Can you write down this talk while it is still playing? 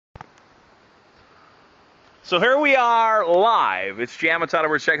So here we are live. It's Jammin, Todd.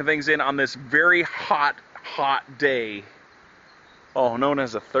 We're checking things in on this very hot day. Oh, known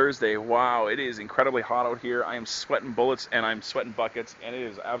as a Thursday. Wow, it is incredibly hot out here. I am sweating bullets and I'm sweating buckets, and it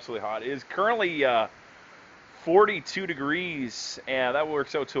is absolutely hot. It is currently 42 degrees, and that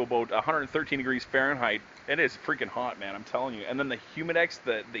works out to about 113 degrees Fahrenheit. It is freaking hot, man, I'm telling you. And then the humidex,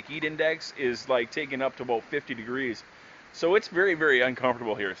 the heat index, is like taking up to about 50 degrees. So it's very, very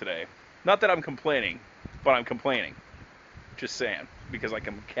uncomfortable here today. Not that I'm complaining, but I'm complaining. Just saying, because I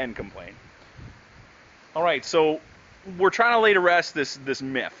can complain. All right, so we're trying to lay to rest this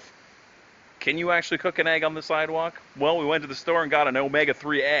myth. Can you actually cook an egg on the sidewalk? Well, we went to the store and got an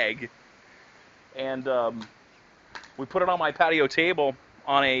omega-3 egg, and we put it on my patio table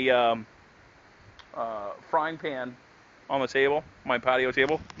on a frying pan on the table, my patio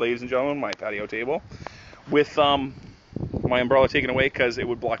table, ladies and gentlemen, my patio table, with my umbrella taken away because it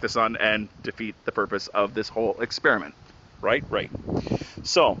would block the sun and defeat the purpose of this whole experiment. Right?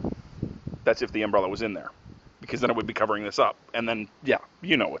 So, that's if the umbrella was in there, because then it would be covering this up. And then, yeah,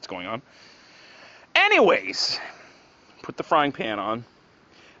 you know what's going on. Anyways, put the frying pan on,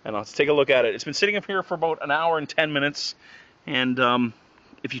 and let's take a look at it. It's been sitting up here for about an hour and 10 minutes, and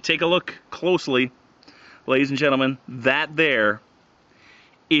if you take a look closely, ladies and gentlemen, that there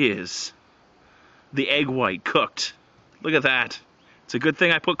is the egg white cooked. Look at that. It's a good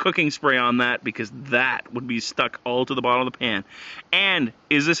thing I put cooking spray on that, because that would be stuck all to the bottom of the pan. And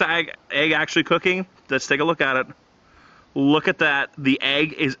is this egg actually cooking? Let's take a look at it. Look at that. The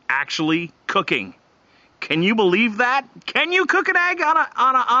egg is actually cooking. Can you believe that? Can you cook an egg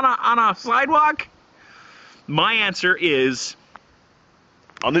on a sidewalk? My answer is,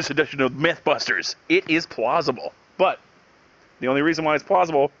 on this edition of Mythbusters, it is plausible. But the only reason why it's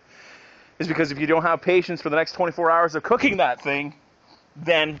plausible is because if you don't have patience for the next 24 hours of cooking that thing,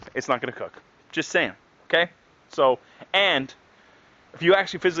 then it's not going to cook. Just saying, okay? So, and if you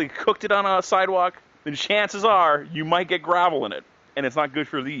actually physically cooked it on a sidewalk, then chances are you might get gravel in it, and it's not good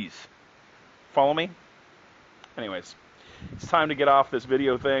for these. Follow me? Anyways, it's time to get off this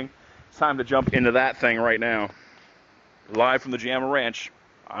video thing. It's time to jump into that thing right now. Live from the Jammin Ranch.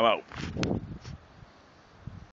 I'm out.